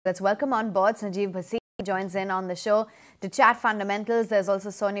Let's welcome on board Sanjiv Bhasin. He joins in on the show to chat fundamentals. There's also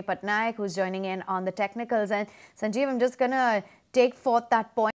Soni Patnaik who's joining in on the technicals. And Sanjiv, I'm just going to take forth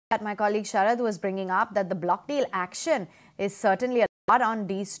that point that my colleague Sharad was bringing up, that the block deal action is certainly a lot on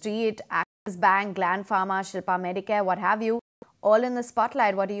D Street, Axis Bank, Gland Pharma, Shilpa Medicare, what have you, all in the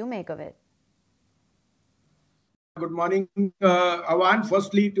spotlight. What do you make of it? Good morning, Awan.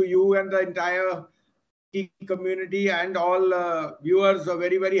 Firstly, to you and the entire community and all viewers, a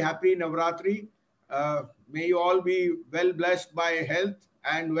very, very happy Navratri. May you all be well blessed by health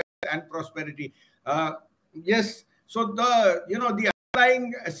and wealth and prosperity. Yes, so the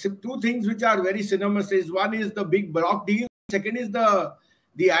underlying two things which are very synonymous is, one is the big block deal, second is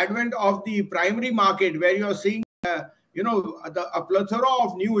the advent of the primary market, where you are seeing a plethora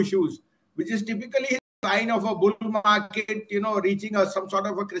of new issues, which is typically a sign of a bull market, reaching some sort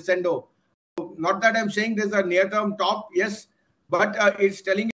of a crescendo. Not that I'm saying there's a near-term top, yes, but it's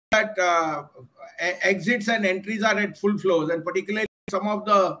telling you that exits and entries are at full flows, and particularly some of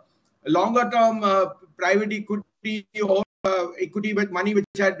the longer-term private equity or equity with money which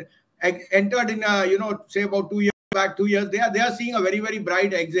had entered in, say about 2 years back, 2 years, they are seeing a very, very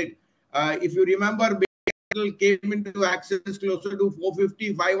bright exit. If you remember, capital came into Axis closer to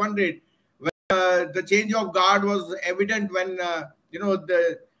 450, 500. When the change of guard was evident, when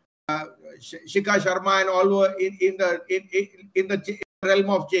the Shikha Sharma and all were in the realm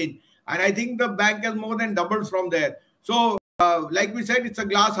of change, and I think the bank has more than doubled from there. So, like we said, it's a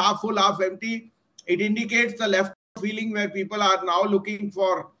glass half full, half empty. It indicates the left feeling where people are now looking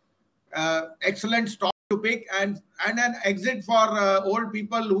for excellent stock to pick and an exit for old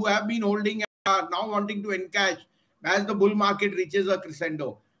people who have been holding and are now wanting to encash as the bull market reaches a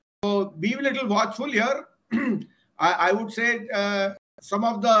crescendo. So, be a little watchful here. I would say. Some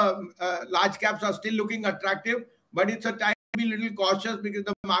of the large caps are still looking attractive, but it's a time to be a little cautious because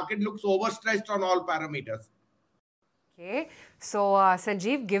the market looks overstretched on all parameters. Okay, so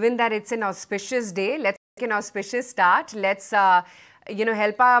Sanjiv, given that it's an auspicious day, let's take an auspicious start. Let's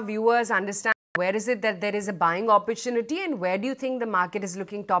help our viewers understand where is it that there is a buying opportunity, and where do you think the market is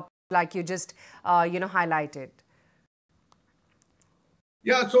looking top, like you just highlighted.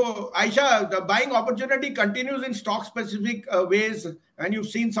 Yeah, so Aisha, the buying opportunity continues in stock-specific ways, and you've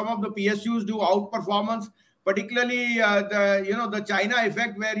seen some of the PSUs do outperformance, particularly the China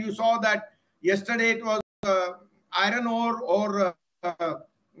effect, where you saw that yesterday it was iron ore or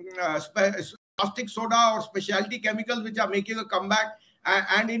caustic soda or specialty chemicals which are making a comeback,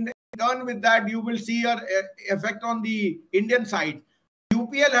 and in turn with that you will see an effect on the Indian side.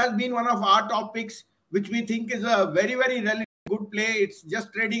 UPL has been one of our top picks, which we think is a very, very relative good play. It's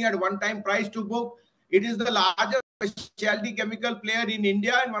just trading at one-time price to book. It is the largest specialty chemical player in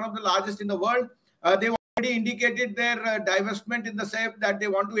India and one of the largest in the world. They've already indicated their divestment in the sense that they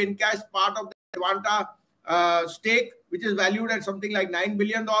want to encash part of the Advanta stake, which is valued at something like $9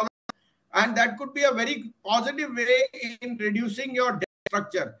 billion. And that could be a very positive way in reducing your debt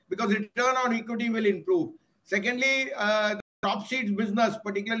structure, because return on equity will improve. Secondly, the crop seeds business,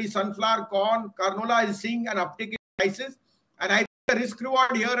 particularly sunflower, corn, canola, is seeing an uptick in prices. And I think the risk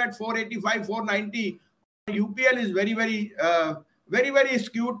reward here at 485, 490, UPL is very, very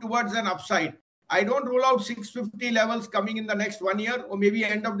skewed towards an upside. I don't rule out 650 levels coming in the next 1 year or maybe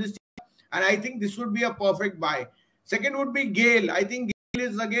end of this year. And I think this would be a perfect buy. Second would be GAIL. I think GAIL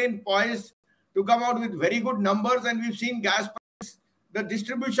is again poised to come out with very good numbers. And we've seen gas prices, the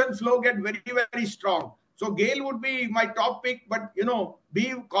distribution flow get very, very strong. So GAIL would be my top pick, but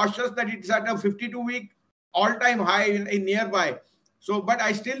be cautious that it's at a 52-week all-time high in nearby. So, but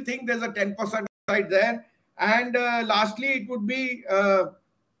I still think there's a 10% upside there. And lastly, it would be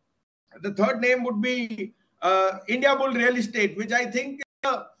the third name would be India Bull Real Estate, which I think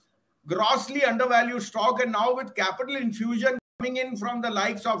is a grossly undervalued stock. And now with capital infusion coming in from the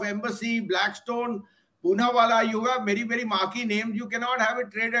likes of Embassy, Blackstone, Poonawalla, you have very, very marquee names. You cannot have it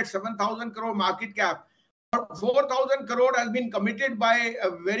trade at 7,000 crore market cap. 4,000 crore has been committed by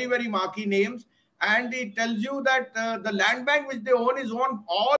very, very marquee names. And it tells you that the land bank which they own is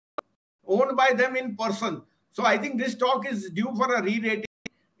all owned by them in person. So I think this stock is due for a re-rating.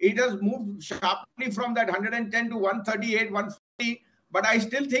 It has moved sharply from that 110 to 138, 140. But I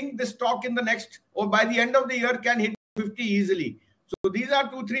still think this stock in the next, or by the end of the year, can hit 50 easily. So these are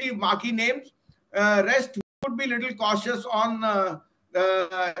 2-3 marquee names. Rest would be a little cautious on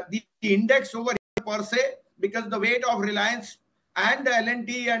the index over here per se, because the weight of Reliance and the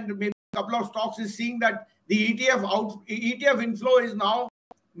L&T and maybe couple of stocks is seeing that the ETF inflow is now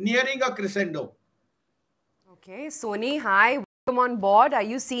nearing a crescendo. Okay, Soni, hi, welcome on board. Are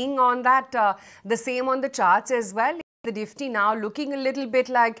you seeing on that the same on the charts as well? the Nifty now looking a little bit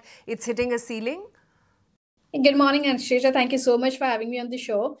like it's hitting a ceiling? Good morning, Anshisha. Thank you so much for having me on the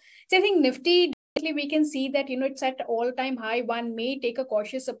show. So I think Nifty, definitely we can see that, it's at all-time high. One may take a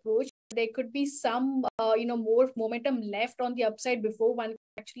cautious approach. There could be some, more momentum left on the upside before one can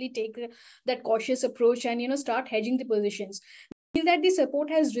actually take that cautious approach and, start hedging the positions. We feel that the support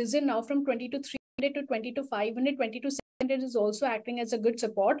has risen now from 22,300 to 22,500, 22,600 is also acting as a good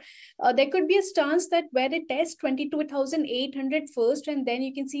support. There could be a stance that where it tests 22,800 first, and then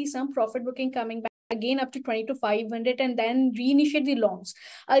you can see some profit booking coming back again up to 22,500 and then reinitiate the longs.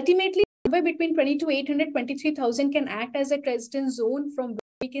 Ultimately, somewhere between 22,800, 23,000 can act as a resistance zone from where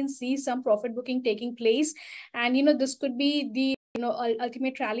we can see some profit booking taking place. And, this could be the,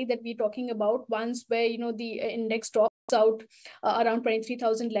 ultimate rally that we're talking about once where, the index tops out around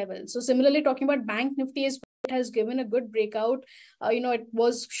 23,000 levels. So similarly, talking about Bank Nifty as well, it has given a good breakout. It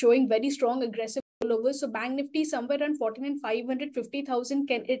was showing very strong aggressive rollover. So Bank Nifty somewhere around 14,500, 50,000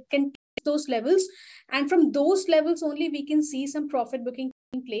 can those levels, and from those levels only we can see some profit booking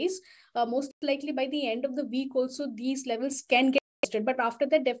in place. Most likely by the end of the week also these levels can get tested, but after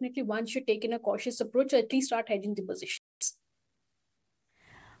that definitely one should take in a cautious approach or at least start hedging the positions.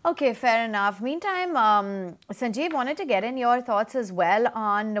 Okay, fair enough. Meantime, Sanjiv, wanted to get in your thoughts as well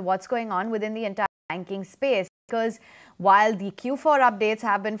on what's going on within the entire banking space, because while the Q4 updates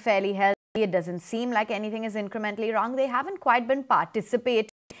have been fairly healthy, it doesn't seem like anything is incrementally wrong. They haven't quite been participating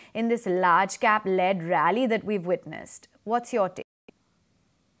in this large cap led rally that we've witnessed. What's your take?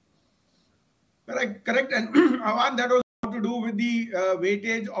 Correct. And Avan, that was to do with the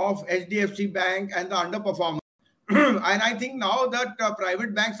weightage of HDFC Bank and the underperformance. And I think now that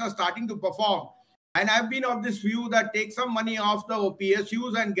private banks are starting to perform, and I've been of this view that take some money off the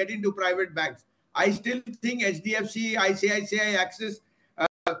PSUs and get into private banks. I still think HDFC, ICICI, Axis,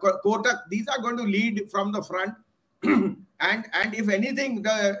 Kotak, these are going to lead from the front. And if anything,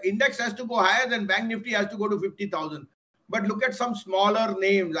 the index has to go higher, then Bank Nifty has to go to 50,000. But look at some smaller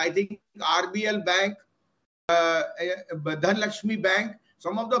names. I think RBL Bank, Dhanlakshmi Bank,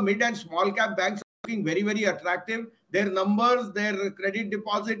 some of the mid and small cap banks are looking very, very attractive. Their numbers, their credit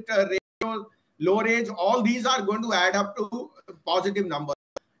deposit ratios, low rates, all these are going to add up to positive numbers.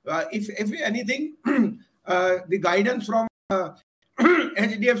 If anything, the guidance from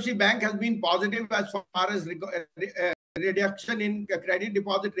HDFC Bank has been positive as far as reduction in credit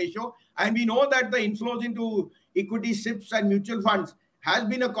deposit ratio, and we know that the inflows into equity SIPs and mutual funds has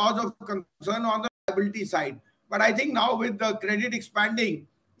been a cause of concern on the liability side. But I think now with the credit expanding,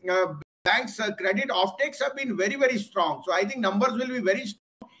 banks' credit offtakes have been very, very strong. So I think numbers will be very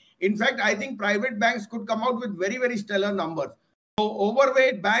strong. In fact, I think private banks could come out with very, very stellar numbers. So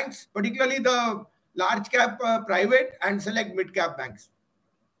overweight banks, particularly the large cap private and select mid cap banks.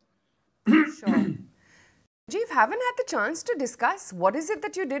 Sure. Sanjiv, haven't had the chance to discuss what is it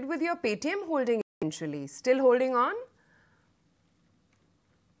that you did with your Paytm holding eventually? Still holding on?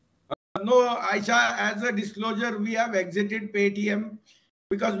 No, Aisha, as a disclosure, we have exited Paytm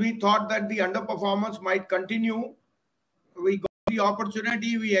because we thought that the underperformance might continue. We got the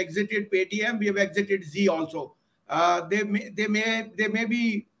opportunity, we exited Paytm, we have exited Z also. They may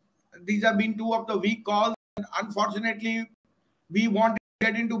be, these have been two of the weak calls. And unfortunately, we want to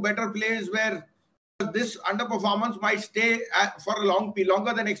get into better place where this underperformance might stay for a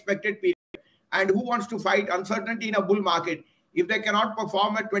longer than expected period. And who wants to fight uncertainty in a bull market? If they cannot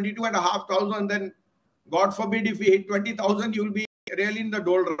perform at 22,500, then God forbid if we hit 20,000, you'll be really in the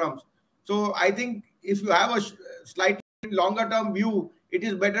doldrums. So I think if you have a slightly longer term view, it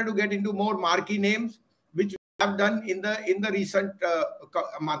is better to get into more marquee names, which we have done in the recent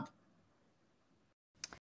month.